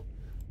people.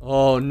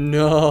 Oh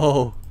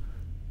no.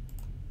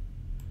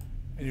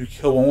 And you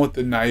killed one with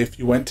the knife.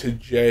 You went to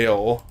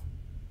jail.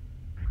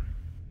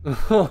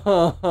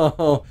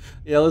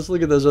 Yeah, let's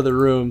look at those other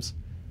rooms.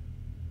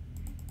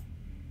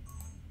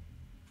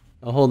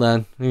 Oh, hold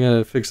on. I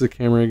gotta fix the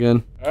camera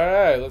again.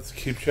 Alright, let's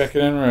keep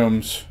checking in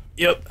rooms.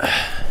 Yep.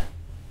 I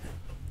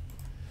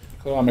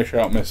want to make sure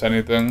I don't miss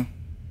anything.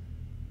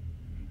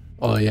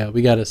 Oh yeah,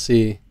 we gotta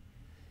see.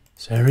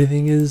 So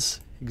everything is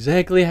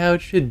exactly how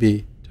it should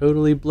be.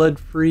 Totally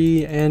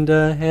blood-free and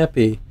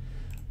happy.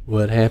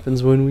 What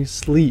happens when we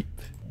sleep?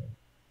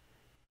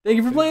 Thank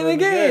you for playing the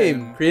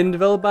game! Created and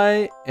developed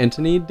by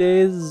Anthony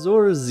De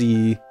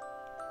Zorzi.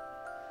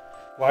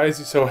 Why is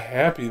he so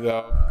happy,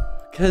 though?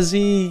 Because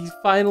he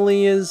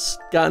finally has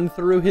gotten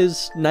through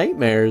his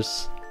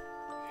nightmares.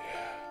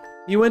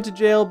 He went to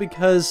jail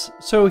because...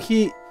 So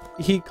he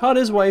caught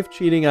his wife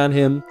cheating on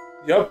him.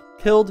 Yep.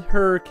 Killed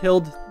her,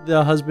 killed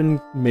the husband,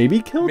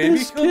 maybe killed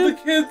his kid? Maybe killed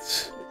the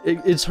kids?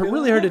 It's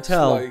really hard to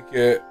tell. Like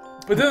it.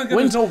 But then again,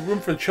 there's no room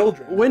for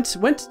children. Went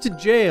to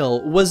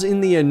jail, was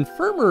in the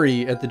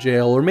infirmary at the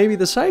jail, or maybe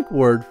the psych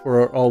ward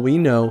for all we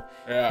know.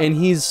 Yeah. And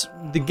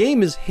the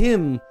game is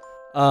him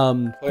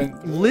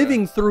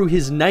living through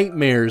his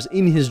nightmares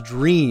in his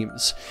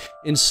dreams.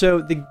 And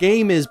so the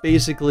game is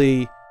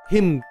basically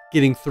him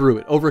getting through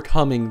it,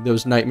 overcoming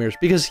those nightmares,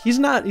 because he's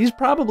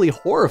probably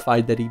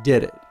horrified that he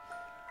did it.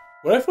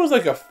 What if it was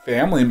like a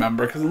family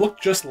member? Because it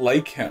looked just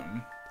like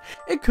him.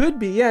 It could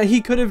be, yeah.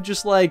 He could have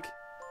just like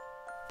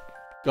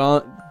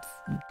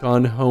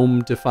gone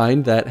home to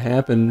find that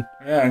happen.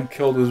 Yeah, and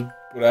killed his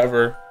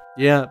whatever.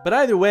 Yeah, but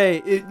either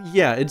way,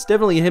 it's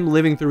definitely him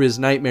living through his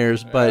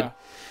nightmares, but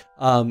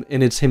and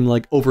it's him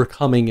like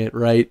overcoming it,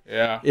 right?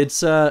 Yeah.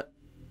 It's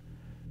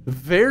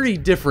very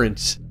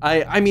different.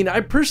 I mean,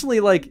 I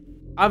personally like,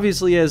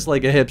 obviously as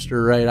like a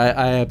hipster, right?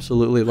 I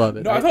absolutely love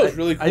it. No, I thought it was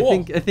really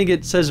cool. I think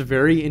it says a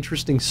very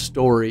interesting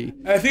story.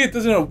 And I think it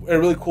does it in a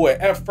really cool way.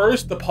 At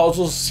first, the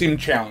puzzles seem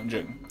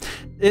challenging.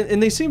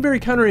 And they seem very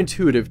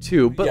counterintuitive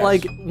too, but yes.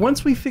 like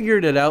once we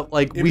figured it out,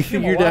 like we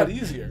figured out,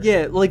 easier.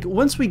 Yeah, like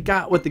once we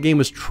got what the game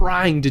was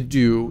trying to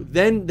do,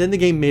 then the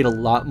game made a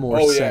lot more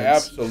sense. Oh yeah,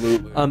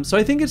 absolutely. So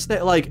I think it's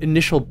that like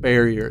initial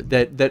barrier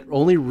that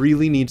only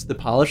really needs the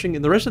polishing,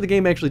 and the rest of the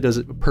game actually does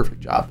a perfect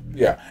job.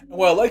 Yeah, and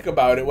what I like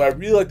about it, what I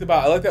really liked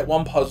about it, I like that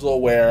one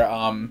puzzle where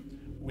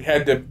we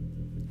had to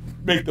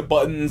make the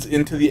buttons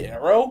into the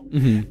arrow,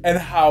 and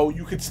how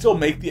you could still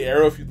make the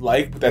arrow if you'd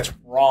like, but that's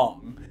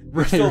wrong.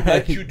 They still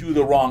let you do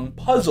the wrong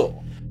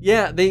puzzle.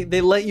 Yeah,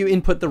 they let you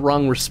input the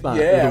wrong response,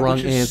 or the wrong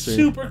which is answer.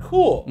 Super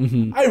cool.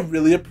 I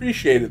really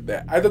appreciated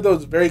that. I thought that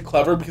was very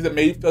clever because it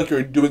made you feel like you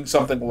were doing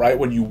something right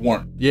when you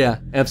weren't. Yeah,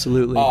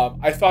 absolutely.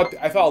 I thought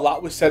a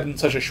lot was said in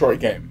such a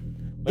short game.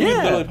 Like, we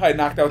literally probably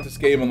knocked out this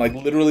game in like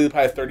literally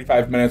probably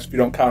 35 minutes if you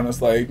don't count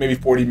us like maybe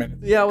 40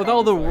 minutes. Yeah, with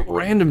all the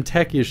random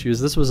tech issues,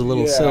 this was a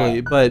little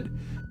silly, but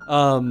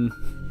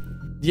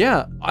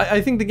Yeah,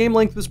 I think the game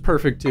length was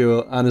perfect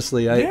too.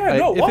 Honestly,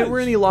 if it were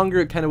any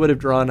longer, it kind of would have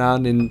drawn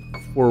on, and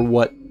for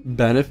what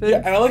benefit? Yeah,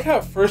 and I like how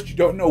at first you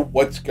don't know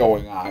what's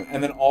going on,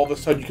 and then all of a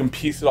sudden you can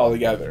piece it all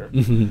together.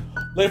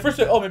 Like at first,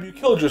 like, oh, maybe you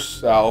killed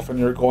yourself and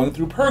you're going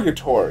through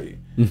purgatory,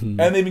 and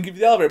they even give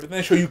you the elevator, but then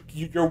they show you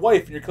your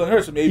wife and you're killing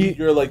her, so maybe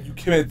you're like you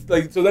commit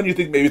like so then you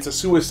think maybe it's a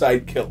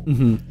suicide kill.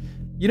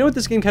 You know what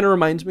this game kind of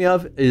reminds me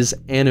of is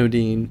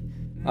Anodyne,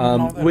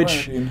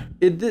 which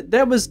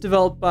that was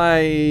developed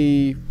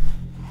by.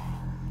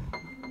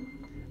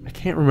 I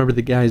can't remember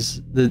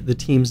the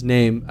team's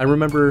name. I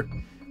remember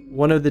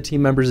one of the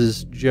team members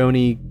is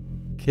Joni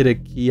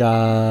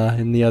Kidakia,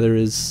 and the other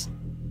is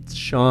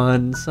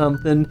Sean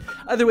something.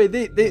 Either way,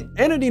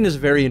 Anodyne is a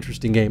very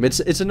interesting game. It's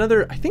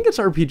another, I think it's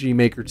RPG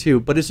Maker too,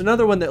 but it's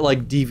another one that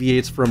like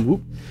deviates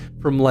from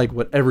like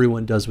what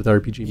everyone does with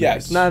RPG Maker.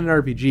 Yes. It's not an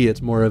RPG,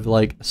 it's more of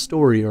like a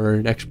story or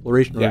an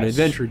exploration or an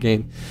adventure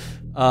game.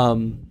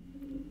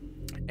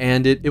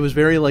 And it was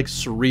very like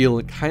surreal.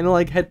 It kind of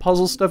like had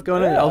puzzle stuff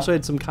going on. It also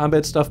had some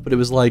combat stuff, but it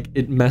was like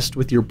it messed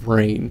with your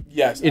brain.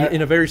 Yes.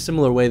 In a very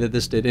similar way that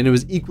this did, and it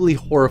was equally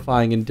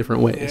horrifying in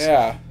different ways.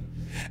 Yeah.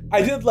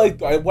 I did like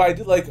there's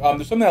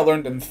something I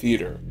learned in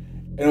theater.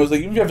 And it was like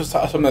even if you have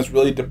something that's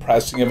really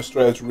depressing, you have a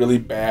story that's really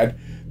bad,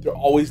 there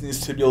always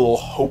needs to be a little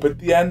hope at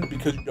the end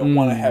because you don't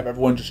want to have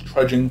everyone just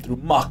trudging through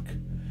muck.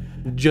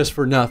 Just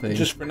for nothing.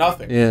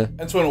 Yeah.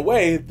 And so in a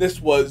way,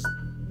 this was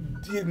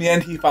in the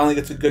end he finally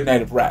gets a good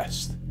night of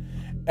rest.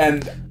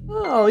 And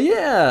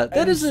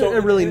that is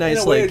a really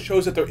nice. In a way, it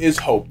shows that there is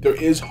hope. There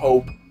is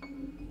hope.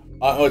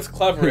 What's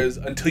clever is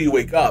until you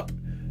wake up,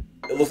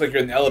 it looks like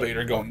you're in the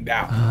elevator going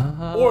down,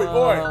 or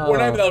not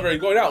even the elevator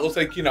going down. It looks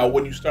like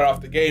when you start off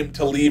the game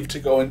to leave to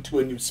go into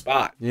a new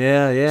spot.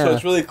 Yeah. So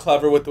it's really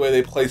clever with the way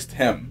they placed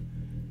him.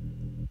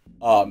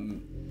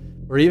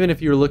 Or even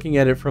if you're looking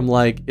at it from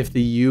like, if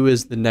the U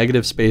is the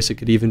negative space, it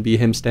could even be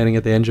him standing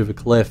at the edge of a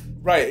cliff.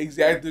 Right,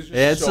 exactly.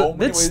 There's just so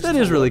many ways that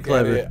is really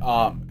clever.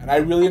 And I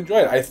really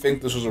enjoyed it. I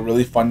think this was a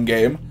really fun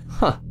game.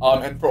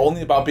 And for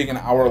only about being an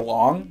hour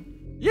long.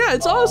 Yeah,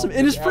 it's awesome.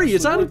 And it's free.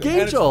 It's on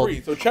Game Jolt.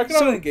 So check it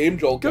out on Game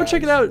Jolt, guys. Go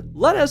check it out.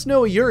 Let us know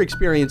what your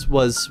experience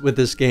was with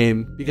this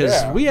game,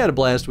 because we had a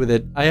blast with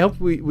it. I hope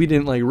we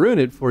didn't like ruin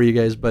it for you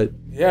guys, but...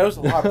 Yeah, it was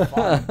a lot of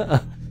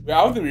fun.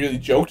 I don't think we really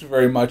joked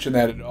very much in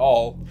that at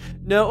all.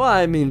 No, well,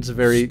 I mean, it's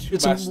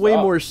a way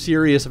more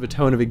serious of a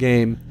tone of a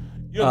game.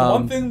 The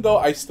one thing, though,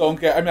 I still don't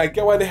get... I mean, I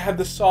get why they had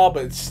the saw,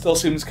 but it still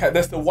seems...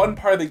 That's the one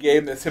part of the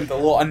game that seemed a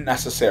little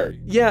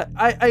unnecessary. Yeah,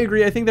 I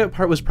agree. I think that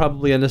part was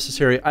probably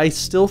unnecessary. I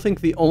still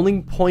think the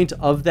only point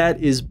of that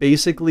is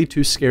basically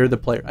to scare the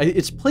player.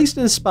 It's placed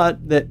in a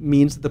spot that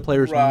means that the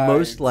player is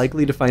most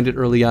likely to find it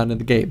early on in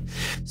the game.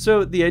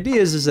 So the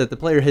idea is that the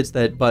player hits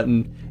that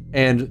button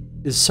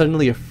and is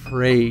suddenly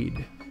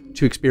afraid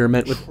to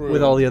experiment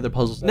with all the other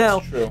puzzles.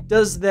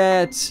 Does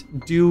that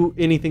do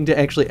anything to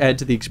actually add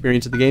to the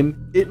experience of the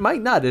game? It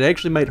might not. It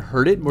actually might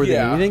hurt it more than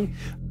anything,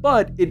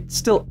 but it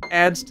still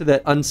adds to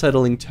that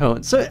unsettling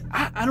tone. So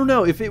I don't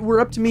know. If it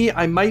were up to me,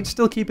 I might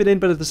still keep it in,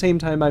 but at the same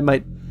time, I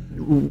might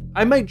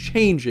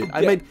change it.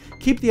 I might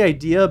keep the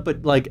idea,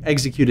 but like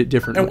execute it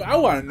differently. And what I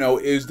want to know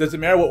is, does it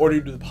matter what order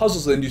you do the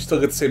puzzles in? Do you still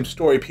get the same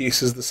story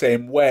pieces the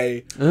same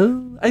way?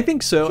 I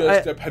think so.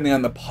 Just depending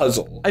on the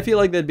puzzle. I feel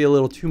like that'd be a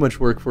little too much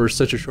work for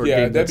such a short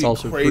game that's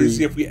also free. That'd be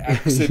crazy if we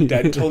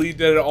accidentally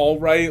did it all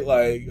right.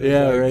 Like,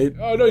 right.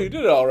 Oh no, you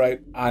did it all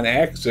right on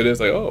accident. It's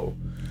like, oh.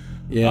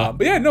 Yeah.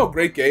 But yeah, no,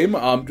 great game. Do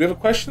we have a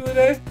question of the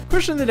day?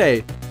 Question of the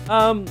day.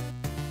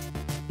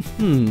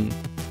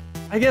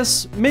 I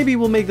guess maybe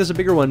we'll make this a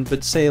bigger one,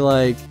 but say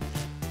like,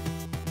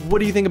 what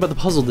do you think about the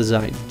puzzle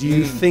design? Do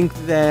you think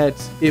that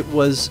it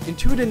was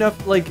intuitive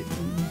enough? Like,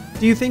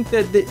 do you think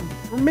that,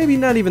 or maybe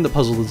not even the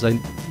puzzle design,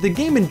 the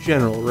game in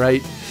general,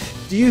 right?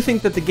 Do you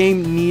think that the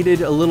game needed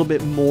a little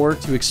bit more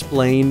to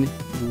explain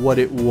what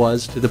it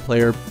was to the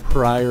player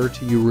prior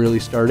to you really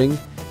starting?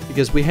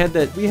 Because we had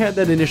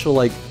that initial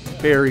like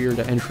barrier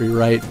to entry,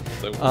 right?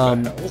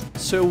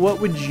 So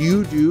what would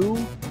you do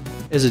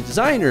as a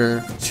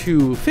designer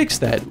to fix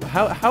that?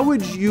 How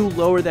would you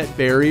lower that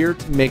barrier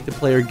to make the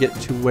player get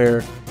to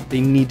where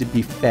they need to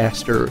be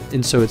faster,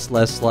 and so it's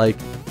less like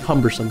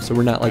cumbersome, so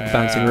we're not like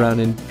bouncing around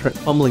and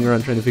fumbling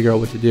around trying to figure out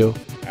what to do?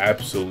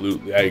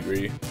 Absolutely, I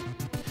agree.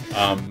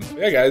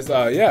 Yeah,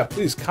 guys,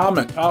 please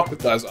comment, talk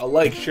with us,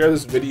 share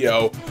this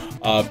video,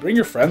 bring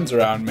your friends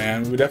around,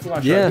 man. We definitely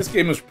want to try. This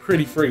game was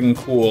pretty freaking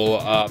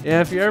cool.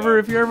 If you're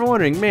ever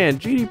wondering, man,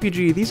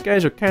 GDPG, these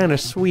guys are kind of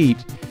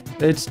sweet.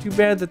 It's too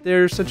bad that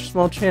they're such a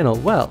small channel.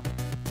 Well,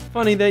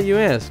 funny that you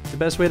ask. The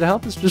best way to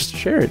help is just to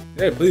share it.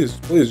 Yeah, please,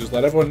 just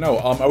let everyone know.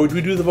 Would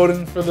we do the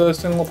voting for the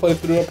single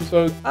playthrough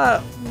episode?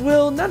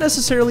 Well, not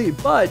necessarily,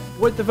 but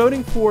what the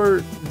voting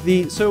for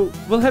so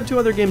we'll have 2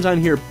 other games on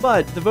here,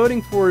 but the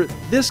voting for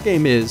this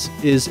game is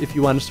if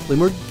you want us to play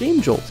more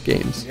Game Jolt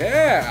games.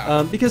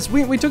 Yeah. Because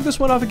we took this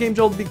one off of Game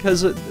Jolt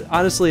because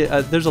honestly,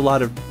 there's a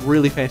lot of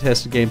really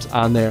fantastic games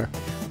on there.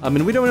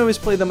 And we don't always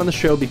play them on the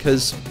show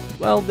because,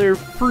 well, they're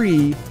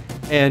free.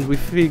 And we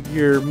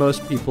figure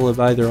most people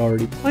have either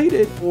already played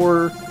it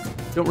or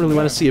don't really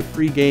want to see a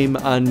free game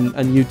on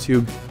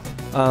YouTube.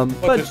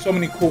 But there's so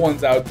many cool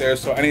ones out there,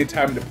 so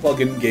anytime to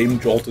plug in Game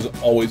Jolt is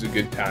always a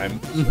good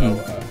time.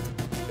 So,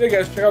 yeah,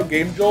 guys, check out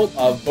Game Jolt.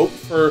 Vote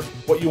for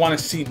what you want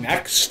to see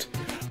next.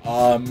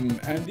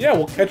 And yeah,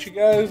 we'll catch you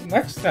guys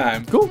next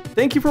time. Cool.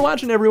 Thank you for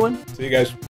watching, everyone. See you guys.